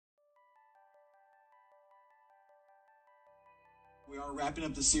We are wrapping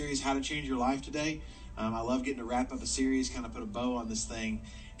up the series, How to Change Your Life, today. I love getting to wrap up a series, kind of put a bow on this thing.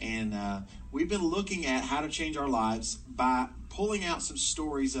 And we've been looking at how to change our lives by pulling out some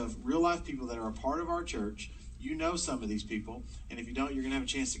stories of real-life people that are a part of our church. You know some of these people, and if you don't, you're going to have a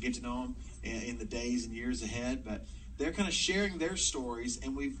chance to get to know them in the days and years ahead. But they're kind of sharing their stories,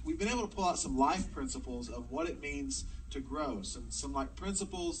 and we've been able to pull out some life principles of what it means to grow, some like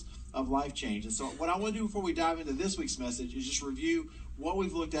principles of life change. And so what I want to do before we dive into this week's message is just review what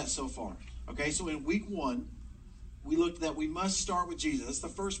we've looked at so far. Okay, so in week 1, we looked that we must start with Jesus. That's the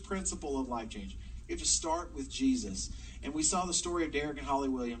first principle of life change. You have to start with Jesus. And we saw the story of Derek and Holly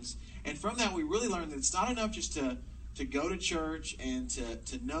Williams. And from that, we really learned that it's not enough just to go to church and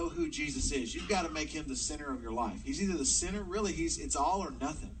to know who Jesus is. You've got to make him the center of your life. He's either the center, really, it's all or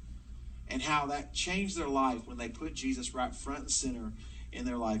nothing. And how that changed their life when they put Jesus right front and center in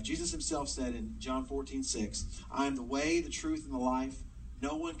their life. Jesus himself said in John 14:6, I am the way, the truth, and the life.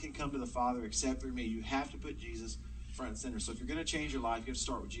 No one can come to the Father except through me. You have to put Jesus front and center. So if you're going to change your life, you have to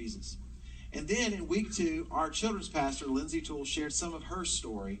start with Jesus. And then in week 2, our children's pastor, Lindsay Toole, shared some of her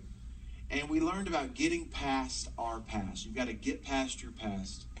story. And we learned about getting past our past. You've got to get past your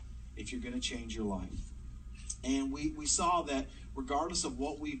past if you're going to change your life. And we saw that regardless of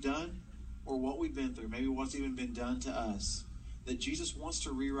what we've done or what we've been through, maybe what's even been done to us, that Jesus wants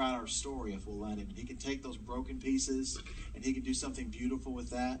to rewrite our story if we'll let him. He can take those broken pieces and he can do something beautiful with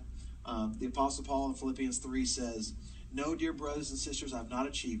that. The Apostle Paul in Philippians 3 says, no, dear brothers and sisters, I've not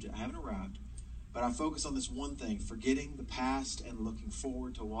achieved it. I haven't arrived. But I focus on this one thing, forgetting the past and looking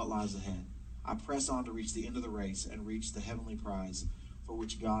forward to what lies ahead. I press on to reach the end of the race and reach the heavenly prize for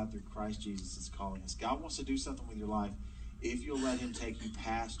which God, through Christ Jesus, is calling us. God wants to do something with your life if you'll let him take you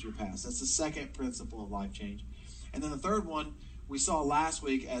past your past. That's the second principle of life change. And then the third one we saw last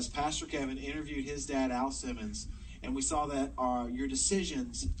week as Pastor Kevin interviewed his dad, Al Simmons, and we saw that your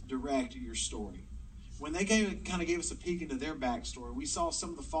decisions direct your story. When they kind of gave us a peek into their backstory, we saw some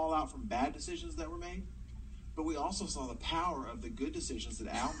of the fallout from bad decisions that were made, but we also saw the power of the good decisions that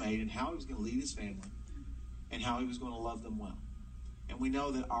Al made and how he was going to lead his family and how he was going to love them well. And we know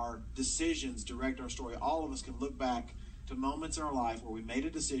that our decisions direct our story. All of us can look back to moments in our life where we made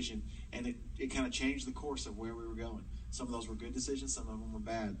a decision and it kind of changed the course of where we were going. Some of those were good decisions, some of them were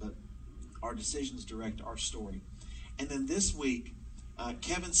bad, but our decisions direct our story. And then this week,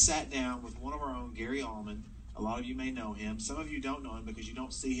 Kevin sat down with one of our own, Gary Allman. A lot of you may know him. Some of you don't know him because you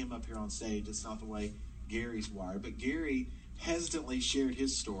don't see him up here on stage. It's not the way Gary's wired. But Gary hesitantly shared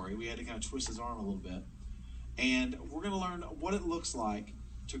his story. We had to kind of twist his arm a little bit. And we're going to learn what it looks like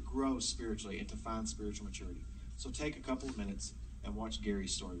to grow spiritually and to find spiritual maturity. So take a couple of minutes and watch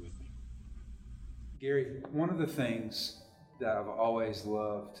Gary's story with me. Gary, one of the things that I've always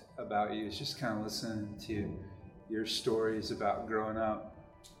loved about you is just kind of listening to your stories about growing up.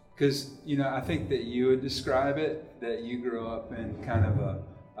 Because, I think that you would describe it, that you grew up in kind of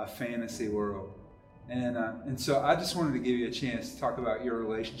a fantasy world. And so I just wanted to give you a chance to talk about your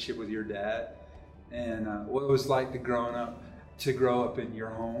relationship with your dad and what it was like to grow up in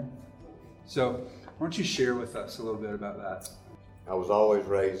your home. So why don't you share with us a little bit about that? I was always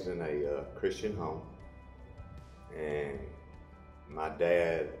raised in a Christian home, and my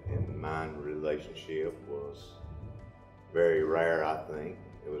dad and mine relationship was very rare, I think.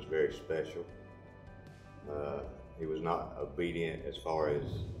 It was very special. He was not obedient as far as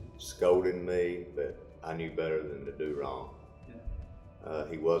scolding me, but I knew better than to do wrong. Yeah.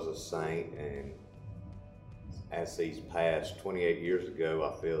 He was a saint, and as he's passed 28 years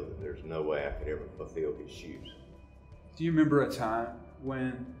ago, I feel that there's no way I could ever fulfill his shoes. Do you remember a time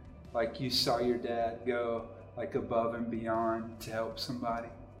when, you saw your dad go, above and beyond to help somebody?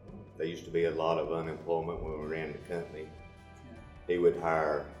 There used to be a lot of unemployment when we ran the company. Yeah. He would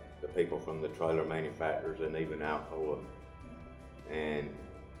hire the people from the trailer manufacturers and even Alcoa. And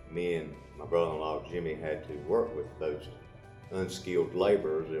me and my brother-in-law, Jimmy, had to work with those unskilled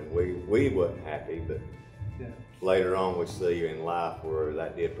laborers, and we wasn't happy, but yeah. Later on we see in life where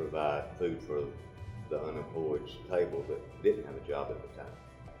that did provide food for the unemployed table that didn't have a job at the time.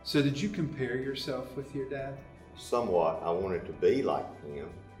 So did you compare yourself with your dad? Somewhat. I wanted to be like him, yeah.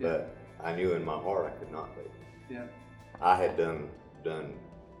 But I knew in my heart I could not be. Yeah. I had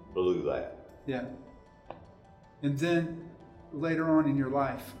blew that. Yeah. And then later on in your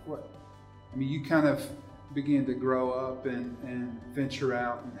life, you kind of began to grow up and venture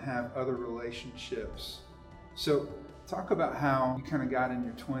out and have other relationships. So talk about how you kind of got in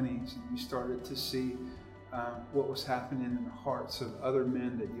your 20s and you started to see what was happening in the hearts of other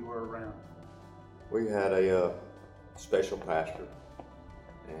men that you were around. We had a special pastor,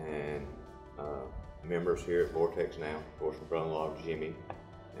 and members here at Vortex now. Of course, my brother-in-law Jimmy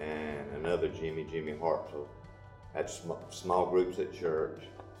and another Jimmy Hartzell. Had small groups at church,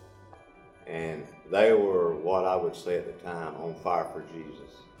 and they were what I would say at the time on fire for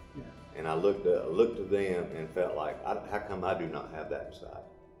Jesus. Yeah. And I looked to them and felt like, how come I do not have that inside?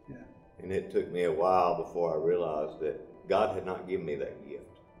 Yeah. And it took me a while before I realized that God had not given me that gift.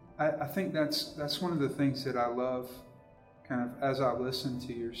 I think that's one of the things that I love, kind of as I listened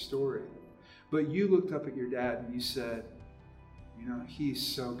to your story. But you looked up at your dad and you said, he's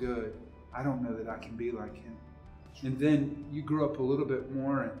so good. I don't know that I can be like him. And then you grew up a little bit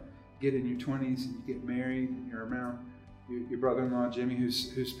more and get in your 20s and you get married and you're around your brother-in-law Jimmy,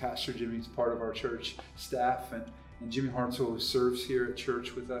 who's Pastor Jimmy's part of our church staff, and Jimmy Hartzell, who serves here at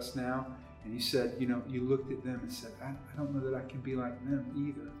church with us now. And you said, you looked at them and said, I don't know that I can be like them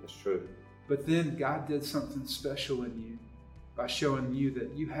either. That's true. But then God did something special in you by showing you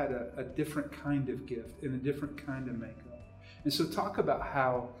that you had a different kind of gift and a different kind of makeup. And so talk about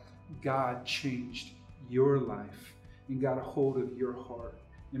how God changed your life and got a hold of your heart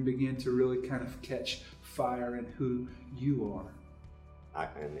and began to really kind of catch fire in who you are.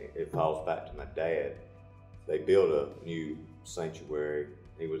 And it falls back to my dad. They built a new sanctuary.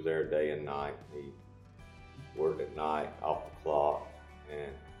 He was there day and night. He worked at night, off the clock,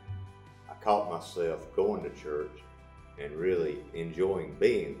 and I caught myself going to church and really enjoying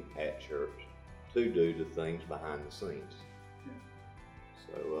being at church to do the things behind the scenes. Yeah.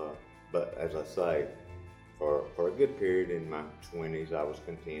 So, but as I say, for a good period in my 20s, I was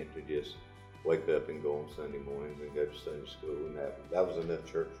content to just wake up and go on Sunday mornings and go to Sunday school, and that was enough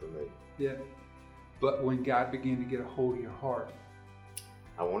church for me. Yeah. But when God began to get a hold of your heart,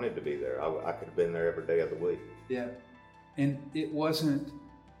 I wanted to be there. I could have been there every day of the week. Yeah. And it wasn't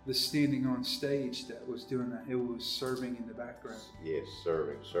the standing on stage that was doing that. It was serving in the background. Yes,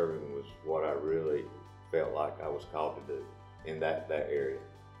 serving. Serving was what I really felt like I was called to do in that area.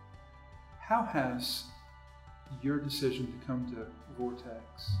 How has your decision to come to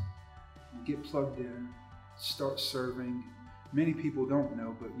Vortex, get plugged in, start serving? Many people don't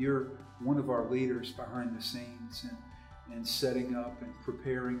know, but you're one of our leaders behind the scenes and setting up and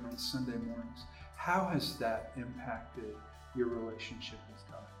preparing on Sunday mornings. How has that impacted your relationship with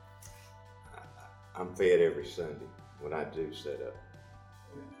God? I'm fed every Sunday when I do set up.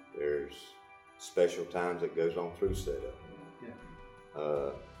 Yeah. There's special times that goes on through setup. Yeah.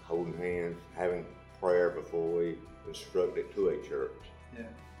 Holding hands, having prayer before we instruct it to a church. Yeah.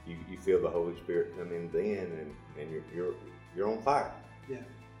 You feel the Holy Spirit come in then, and you're on fire. Yeah.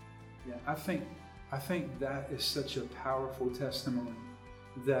 Yeah. I think that is such a powerful testimony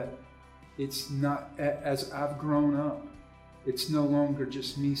that it's not, as I've grown up, it's no longer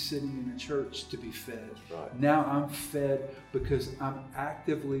just me sitting in a church to be fed. That's right. Now I'm fed because I'm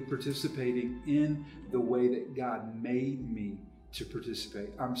actively participating in the way that God made me to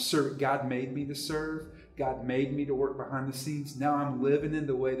participate. God made me to serve. God made me to work behind the scenes. Now I'm living in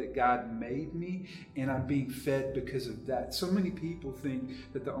the way that God made me, and I'm being fed because of that. So many people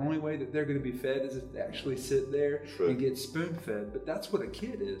think that the only way that they're going to be fed is if they actually sit there and get spoon-fed. But that's what a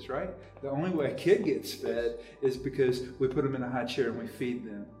kid is, right? The only way a kid gets fed is because we put them in a high chair and we feed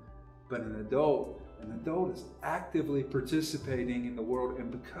them. But an adult is actively participating in the world,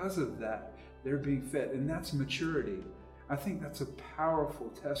 and because of that, they're being fed. And that's maturity. I think that's a powerful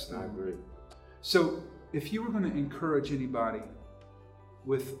testimony. I agree. So if you were going to encourage anybody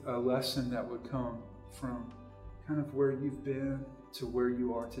with a lesson that would come from kind of where you've been to where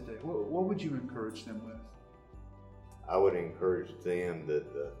you are today, what would you encourage them with? I would encourage them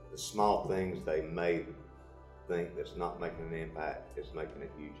that the small things they may think that's not making an impact is making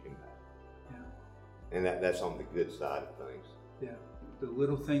a huge impact. Yeah. And that's on the good side of things. Yeah. The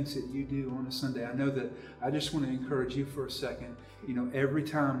little things that you do on a Sunday. I know that I just want to encourage you for a second. Every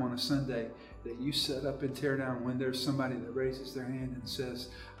time on a Sunday that you set up and tear down, when there's somebody that raises their hand and says,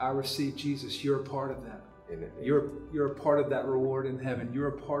 I receive Jesus, you're a part of that. You're a part of that reward in heaven. You're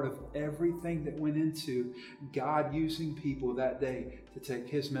a part of everything that went into God using people that day to take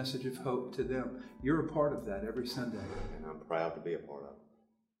His message of hope to them. You're a part of that every Sunday. And I'm proud to be a part of it.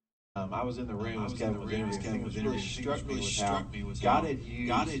 I was in the room as Kevin was interviewing. It really struck me with how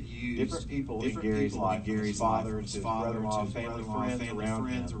God had used different people in Gary's life, his father, his brother-in-law, family,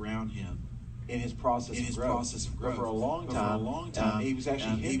 friends around him. in his process of growth. But for a long time, he was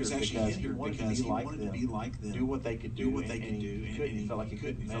actually hindered because he wanted to be like them, do what they could do, and he felt like he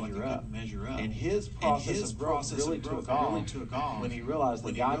couldn't measure up. And his process of growth really took off when he realized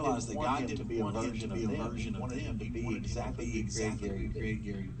that God didn't want him to be a version of them. He wanted him to be exactly who he created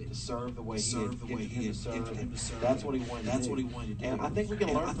Gary to serve the way he had gifted him to serve. That's what he wanted to do. And I think we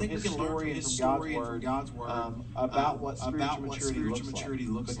can learn from his story and from God's word about what spiritual maturity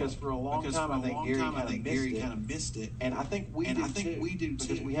looks like. Because for a long time, I think Gary kind of missed it. And I think we do too.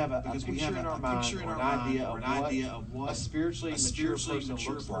 Because we have a picture in our mind or an idea of what a spiritually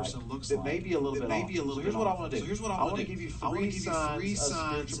mature person looks like. That may be a little bit off. So here's what I want to do. I want to give you three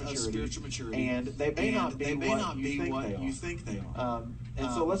signs of spiritual maturity. And they may not be what you think they are. And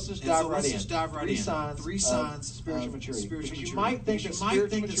so let's just dive right in. Three signs of spiritual maturity. Because you might think that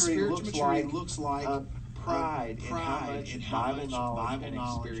spiritual maturity looks like pride in how much Bible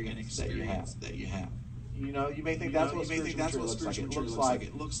knowledge and experience that you have. You know, you may think that's what spiritual maturity looks like.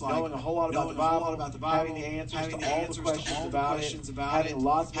 It looks like knowing a whole lot about the Bible, having the answers to all the questions about it, having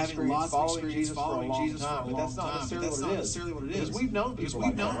lots of experience following Jesus for a long time. But that's not necessarily what it is. Because we've known people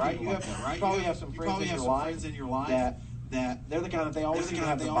like that, right? You probably have some friends in your life that they're the kind of, they always seem to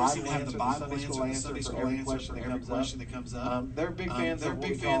have the Bible answer, the Sunday school answer for every question that comes up. They're big fans of what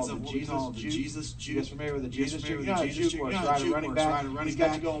we call the Jesus juke. You guys familiar with the Jesus juke? You know how juke works, right? A running back, he's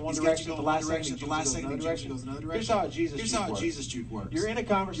got you going one direction, the last second the juke goes another direction. Here's how a Jesus juke works. You're in a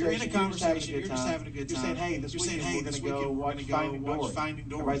conversation, you're just having a good time. You're saying, hey, this weekend we're going to go watch Finding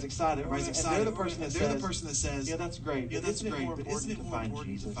Dory. Everybody's excited. And they're the person that says, yeah, that's great, but isn't it more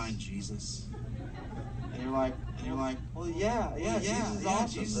important to find Jesus? And you're like, well, yeah,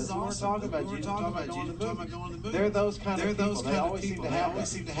 Jesus is awesome. We're talking about Jesus. We're talking about going to the movies. They're those kind of people. They always seem to have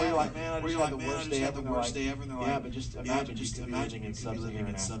that. Where you're like, man, I just had the worst day ever. And they're like, yeah, but just imagine you could be living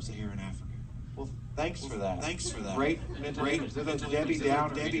in sub-Saharan Africa. Well, thanks for that. Great mental image. They're those Debbie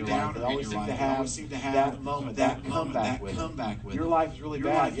Downer. They always seem to have that moment, that comeback with it. Your life is really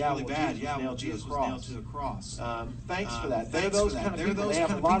bad. Yeah, Jesus was nailed to the cross. Thanks for that. They're those kind of people. They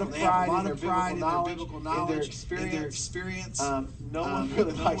have a lot of pride in their biblical knowledge, in their experience. No one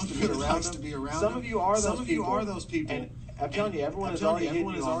really likes to be around them. Some of you are those people. And I'm telling you, everyone has already hidden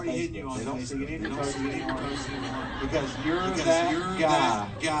you on Facebook. They don't see any of your posts anymore because you're that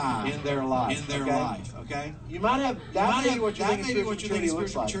guy in their life. Okay? You might have that may be what you think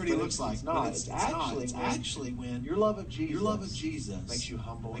spiritual maturity looks like. It's actually when your love of Jesus makes you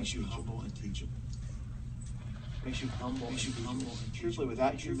humble and teachable. Makes you humble and truthfully,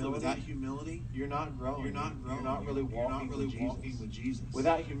 without humility, you're not growing. You're not really walking with Jesus.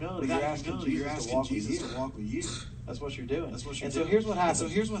 Without humility, you're asking Jesus to walk with you. That's what you're doing. And so here's what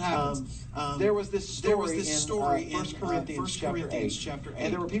happens. There was this story in 1 Corinthians chapter 8.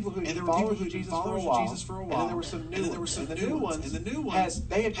 And there were people who followed Jesus for a while. And then there were some new ones. And the new ones,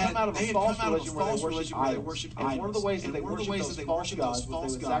 they had come out of a false religion where they worshipped idols. And one of the ways that they worshipped those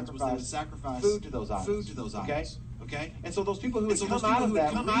false gods was they would sacrifice food to those idols. Okay? And so those people who had come out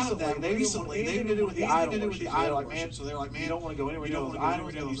of that recently, they didn't do it with the idol worship. So they're like, man, you don't want to go anywhere near those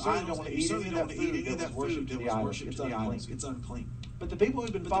idols. You certainly don't want to eat any of that food that was worshipped to the idols. It's unclean. But the people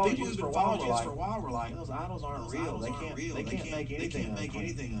who've been following Jesus for a while were like, those idols aren't real. They can't make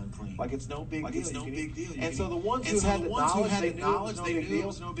anything unclean. Like it's no big deal. And so the ones who had the knowledge, they knew it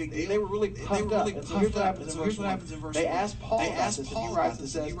was no big deal. They were really puffed up. And so here's what happens in verse 1. They asked Paul about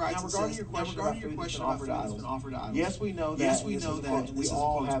this, and he writes and says, now regarding your question about food that's been offered to idols, yes, we know that we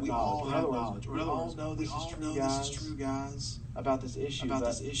all have knowledge. In other words, we all know this is true, guys. About this issue,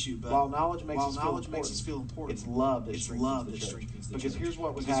 but while knowledge makes us feel important, it's love that strengthens the church. Because here's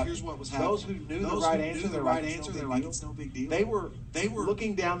what was happening. Those who knew the right answer, they're like, it's no big deal. They were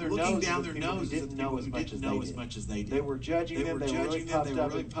looking down their noses who didn't know as much as they did. They were judging them. They were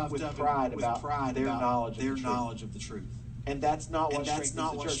really puffed up with pride about their knowledge of the truth. And that's not what strengthens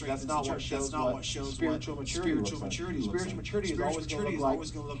the church. That's not what shows spiritual maturity looks like. Spiritual maturity is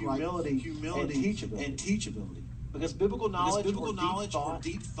always going to look like humility and teachability. Because biblical knowledge or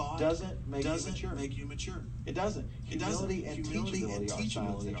deep thought doesn't make you mature. It doesn't. Humility and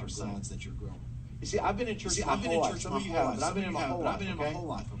teachability are signs that you're growing. You see, I've been in church my whole life. Some of you haven't, but I've been in my whole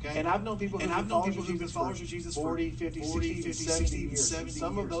life. Okay? And I've known people who've been followers of Jesus for 40, 50, 60, 70 years.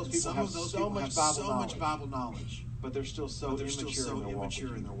 Some of those people have so much Bible knowledge, but they're still so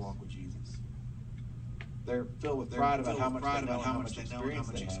immature in their walk with Jesus. They're filled with pride about how much they know and how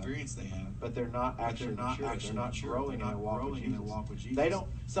much experience they have. But they're not actually mature. They're not growing in their walk with Jesus. They don't.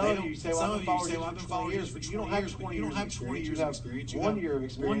 Some of you say, "Well, I've been following Jesus for 20 years," but you don't have 20 years of experience. You have 1 year of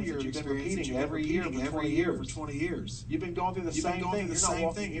experience that you've been repeating every year for 20 years. You've been going through the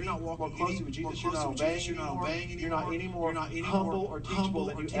same thing. You're not walking more closely with Jesus. You're not obeying anymore. You're not any more humble or teachable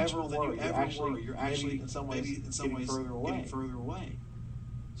than you ever were. You're actually in some ways getting further away.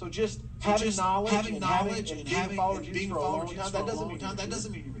 So just having knowledge and being a follower of Jesus for a long time, that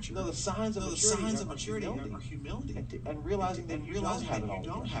doesn't mean you're mature. No, the signs of maturity are humility and realizing that you don't have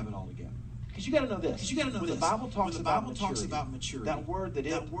it all together. Because you got to know this. When the Bible talks about maturity, that word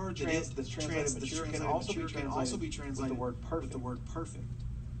that's translated mature can also be translated with the word perfect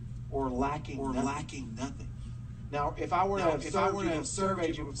or lacking nothing. Now, if I were to have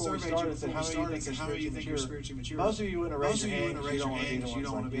surveyed you before we started and said, how many of you think you're spiritually mature? Most of you wouldn't raise your hand because you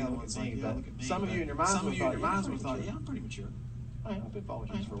don't want to be the one saying, but some of you in your minds would have thought, yeah, I'm pretty mature. I've been following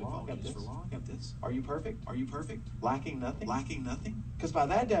Jesus for a while. I got this. Are you perfect? Lacking nothing? Because by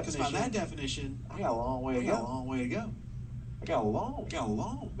that definition, I got a long way to go. I got a long.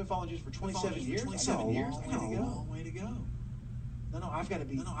 I've been following Jesus for 27 years. I got a long way to go. No, I've got to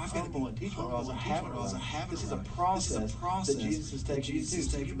be humble and teachable, or else I have it. This is a process that Jesus is taking you to.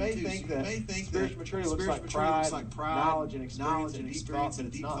 So you may think that spiritual maturity looks like pride, knowledge, and experience, and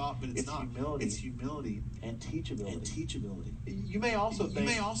deep thought, but it's not. It's humility and teachability. You may also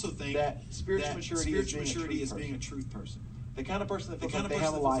think that spiritual maturity is being a truth person. The kind of person that feels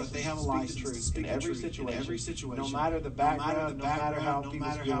like they have a license to speak the truth in every situation, no matter the background, no matter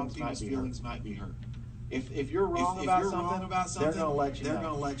how people's feelings might be hurt. If you're wrong about something, they're going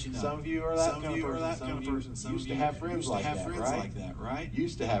to let you know. Some of you are that kind of person. Some used to have friends like that, right?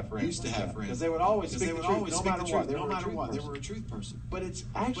 Used to have friends. Because they would always speak the truth, no matter what. They were a truth person. But it's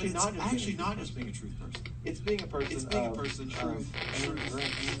actually not just being a truth person. It's being a person of truth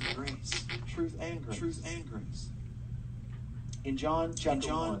and grace. Truth and grace. In John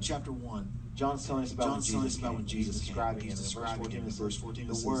chapter 1, John's telling us about when Jesus came. He's describing him in verse 14.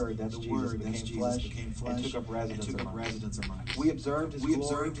 The Word, that's Jesus, became flesh and took up residence among us. We observed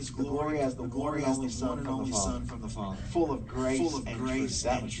his glory as the one and only Son from the Father, full of grace and truth.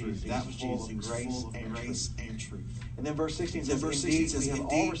 That was Jesus. That was Jesus. Grace and truth. And then verse 16 says,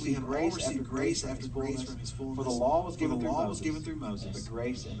 "Indeed, we have all received grace after grace from His fullness. For the law was given through Moses, but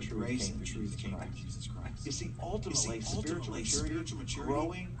grace and truth came through Jesus Christ." You see, ultimately, spiritual maturity,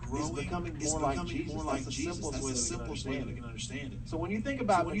 growing, is becoming more like Jesus. That's the simplest way that we can understand it. So when you think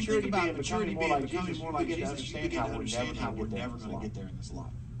about maturity being becoming more like Jesus, you begin to understand how we're never going to get there in this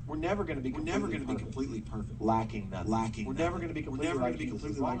life. We're never going to be completely perfect. Lacking nothing. We're never going to be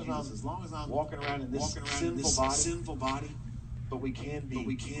completely like Jesus. As long as I'm walking around in this sinful body, but we can be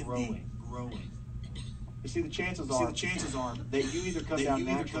growing. You see, the chances are that you either come down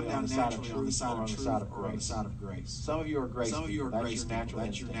naturally on the side of truth or on the side of grace. Some of you are grace.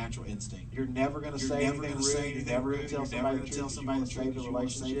 That's your natural instinct. You're never going to say anything rude. You're never going to tell somebody the truth that you want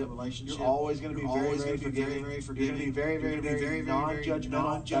to save the relationship. You're always going to be very forgiving. You're going to be very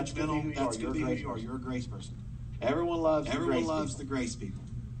non-judgmental. That's going to be who you are. You're a grace person. Everyone loves the grace people.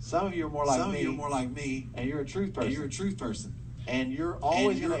 Some of you are more like me, and you're a truth person. And you're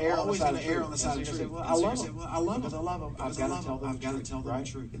always going to err on the side of truth. Well, I love them. Because I love them. I've got to tell them the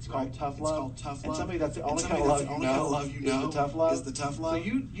truth. It's called tough love. And somebody that's the only kind of love you know is the tough love. So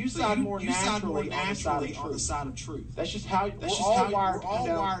you side more naturally on the side of truth. That's just how we're all wired to come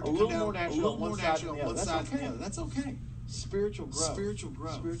down a little more naturally on one side than the other. That's okay. Spiritual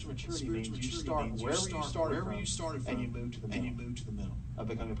growth, spiritual maturity means you start wherever you started from, and you move to the middle of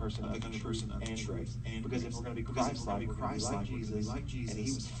becoming a person of truth. Because if we're going to be Christ-like, we're going to be like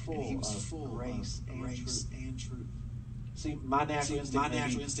Jesus, and He was full of grace and truth. See, my natural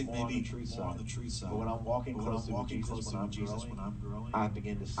instinct may be more on the truth side. But when I'm walking closely with Jesus, when I'm growing, I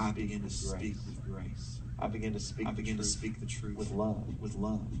begin to speak with grace. I begin to speak the truth with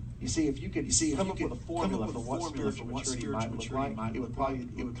love. You see, if you could come up with a formula for what spiritual maturity might look like,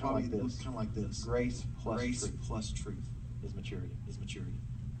 it would come like this. Grace plus truth is maturity.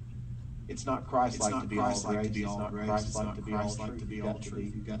 It's not Christ-like to be all grace. It's not Christ-like to be all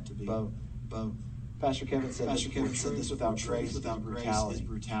truth. You've got to be both. Pastor Kevin said truth without grace is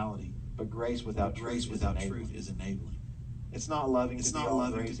brutality. But grace without truth is enabling. It's not loving to be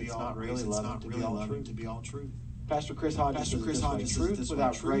all grace. It's not really loving to be all truth. Pastor Chris Hodges says truth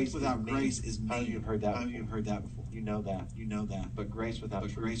without grace is meaningless. How many of you have heard that before? You know that. But grace without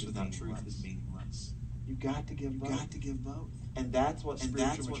truth is meaningless. You've got to give both. And that's what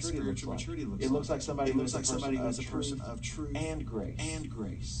spiritual maturity looks like. It looks like somebody who is a person of truth and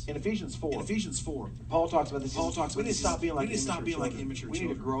grace. In Ephesians 4, Paul talks about this. We need to stop being like immature children. We need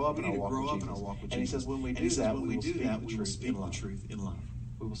to grow up in our walk with Jesus. And he says when we do that, we will speak the truth in love.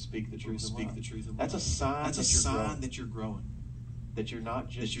 We will speak the truth in love. That's a sign that you're growing. That you're not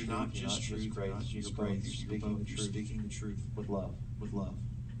just truth, you're speaking the truth with love.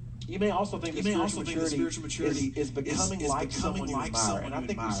 You may also think that spiritual maturity is becoming like someone you admire. And I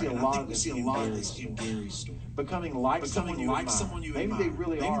think we see a lot of this in Gary's story. Becoming like someone you admire. Maybe they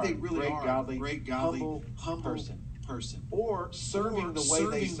really are a great, godly, humble person. Or serving the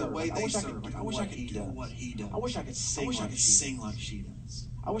way they serve. I wish I could do what he does. I wish I could sing like she does.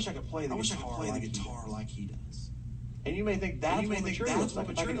 I wish I could play the guitar like he does. And you may think that's what maturity looks like.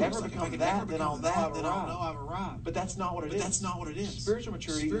 If I could ever become that, then I'll know I've arrived. But that's not what it is. Spiritual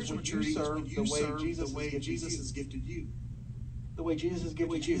maturity is when you serve the way Jesus has gifted you. The way Jesus has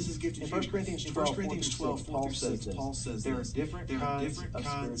gifted you. In 1 Corinthians 12, Paul says there are different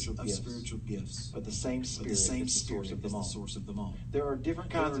kinds of spiritual gifts, but the same Spirit is the source of them all. There are different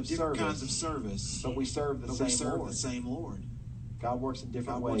kinds of service, but we serve the same Lord. God works in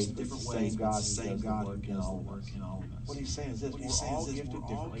different ways, but the same God who does the work in all of us. What he's saying is this: we're all gifted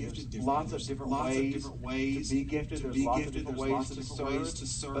differently. There's lots of different ways to be gifted. There's lots of different ways to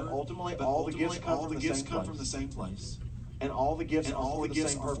serve. But ultimately, all the gifts come from the same place. And all the gifts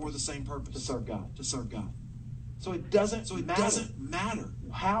are for the same purpose: to serve God. So it doesn't matter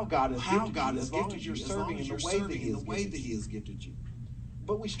how God has gifted you, as long as you're serving in the way that He has gifted you.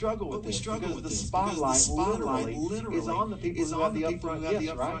 But we struggle with this because the spotlight literally is on the people who have the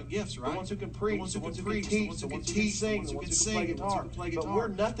upfront gifts, right? The ones who can preach, the ones who can teach, the ones who can sing, the ones who can play guitar. But we're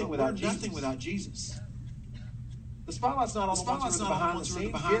nothing without Jesus. The spotlight's not on the ones who are behind the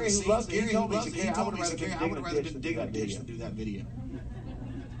scenes. Gary, who loves it, he told me, I would have rather been digging a ditch than do that video.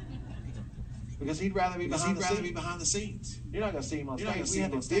 Because he'd rather be behind the scenes. You're not going to see him on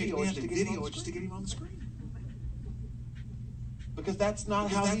stage. We had to video just to get him on the screen. Because that's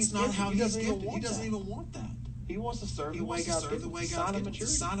not how he's gifted. He doesn't even want that. He wants to serve the way God's gifted. It's a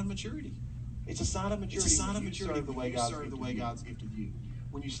sign of maturity. It's a sign of maturity. When you serve the way God's gifted you.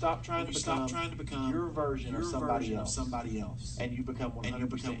 When you stop trying to become your version of somebody else, and you become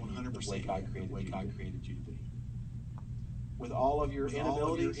 100% the way God created you to be. With all of your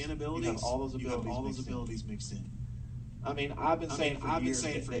inabilities, you have all those abilities mixed in. I mean, I've been saying for years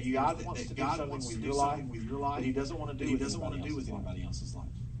that God wants to do something with your life that He doesn't want to do with anybody else's life.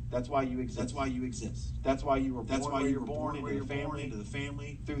 That's why you exist. That's why you were born into the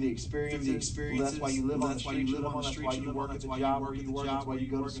family through the experiences. That's why you live on the street. That's why you work at the job where you work. That's why you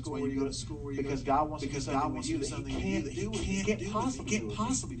go to school. Because God wants to do something with you that He can't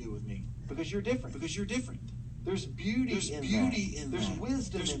possibly do with me. Because you're different. There's beauty in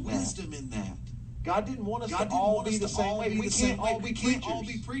that. There's wisdom in that. God didn't want us to all be the same way. We can't all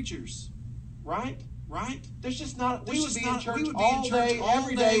be preachers. Right? There's just not. We would be in church all day,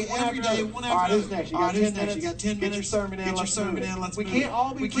 every day, one after another. All right, who's next? You got 10 minutes. Get your sermon in. Let's move. We can't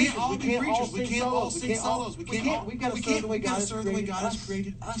all be preachers. We can't all sing solos. We've got to serve the way God has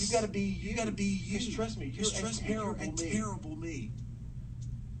created us. You've got to be you. Just trust me. You're a terrible me.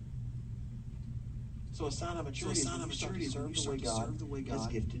 So a sign of maturity is when you serve the way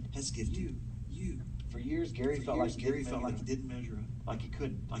God has gifted you. For years, Gary felt like he didn't measure up. Like he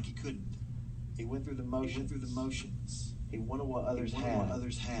couldn't. He went through the motions. He wanted what others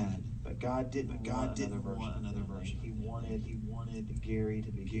had. But God didn't want another version. He wanted Gary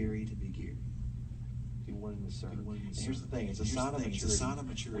to be Gary. He wanted him to serve. And here's the thing: it's a sign of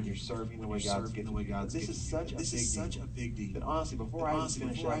maturity when you're serving the way God's gifted you. This is such a big deal. That honestly, before I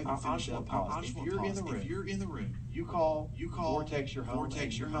finish up, I just want to pause. If you're in the room, you call or text your home,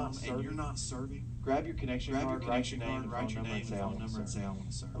 and you're not serving. Grab your connection card, write your name, and phone number, and say I want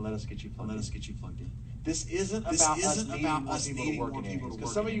to serve. And let us get you plugged in. This isn't about us needing more people to work.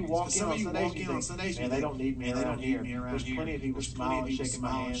 Because some of you walk in on Sundays, and they don't need me around here. There's plenty of people smiling, shaking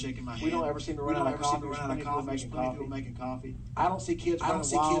my hand. We don't ever seem to run out of coffee. There's plenty of people making coffee. I don't see kids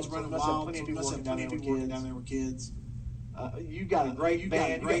running wild. Plenty of people working down there with kids. You got a great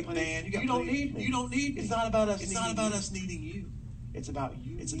band. You don't need me. It's not about us needing you. It's about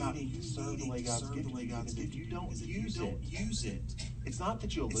you needing to serve the way God's gifted you. If you don't use it, it's not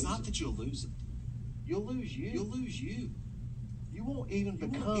that you'll lose it. You'll lose you. You won't even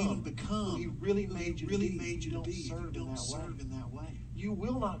become who He really made you to be if you don't serve in that way. You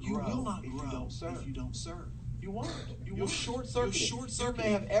will not grow if you don't serve. You won't. You'll short circuit. You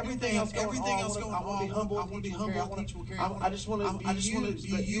may have everything else going on. I want to be humble. I want to be humble. I just want to be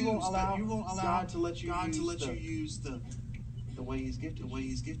used, but you won't allow God to let you use the the way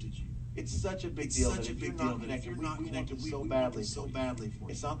He's gifted you. It's such a big deal that if you're not connected, we want it so badly for you.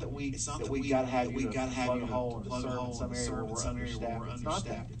 It's not that we got to have you to plug a hole and serve in some area where we're understaffed. It's not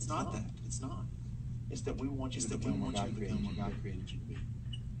that. It's not that. It's not. It's that we want you to become what God created you to be.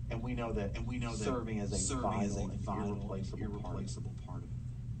 And we know that serving is a vital and irreplaceable part of it.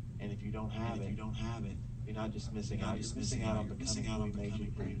 And if you don't have it, you're not just missing out. You're missing out on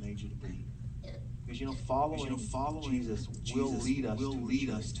becoming who He made you to be. Because following Jesus will lead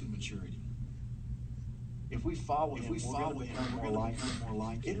us to maturity. If we follow Him, we're going to become more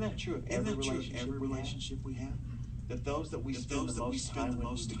like Him. Isn't that true of every relationship we have? That those that we spend the most time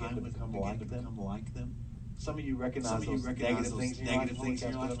with begin to become like them. Some of you recognize those negative things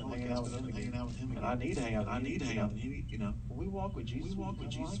in your life. Hanging out with Him. And I need to hang out with Him. You know, when we walk with Jesus, we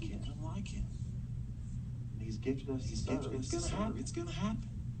become like Him. And He's gifted us to serve. It's going to happen.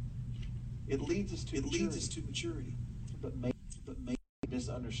 It leads us to maturity. But maybe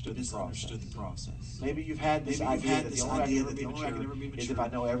misunderstood the process. Maybe you've had this idea that the only way I can ever be mature is if I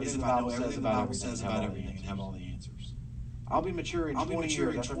know everything the Bible says about everything and have all the answers. I'll be mature in 20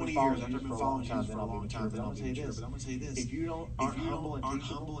 years after I've been following Jesus for a long time. But I'm going to say this. If you aren't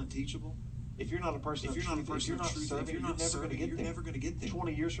humble and teachable, if you're not a person of truth, if you're not serving, you're never going to get there.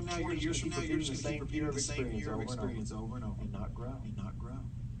 20 years from now, you're just going to keep repeating the same year of experience over and over and not grow.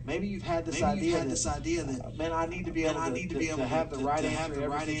 Maybe you've had this idea that man, I need to be able to have the right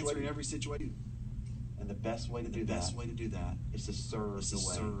answer in every situation. And the best way to do that is to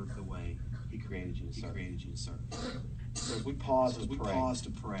serve the way He created you to serve. So as we pause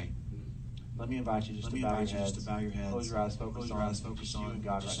to pray, let me invite you just to bow your heads. Close your eyes, focus on you and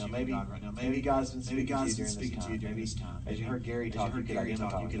God right now. Maybe God's been speaking to you during this time. As you heard Gary talk, you could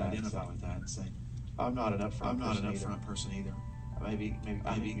identify with that and say, I'm not an upfront person either. Maybe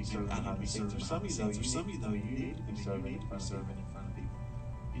I need to be serving behind the scenes. For some of you though, you need to be serving in front of people.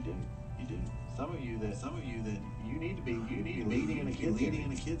 You do. Some of you that you need to be leading in a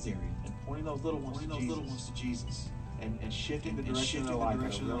kids area and pointing those little ones to Jesus and shifting the direction of their life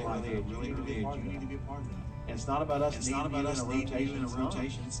at a really early age. You need to be a part of that. And it's not about us needing you in a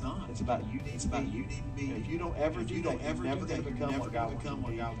rotation. It's not. It's about you need to be. If you don't ever do that, you're never going to become what God wants you to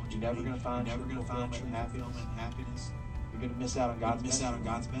be. You're never going to find fulfillment and happiness. You're going to miss out on God's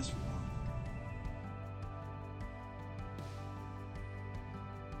best for you.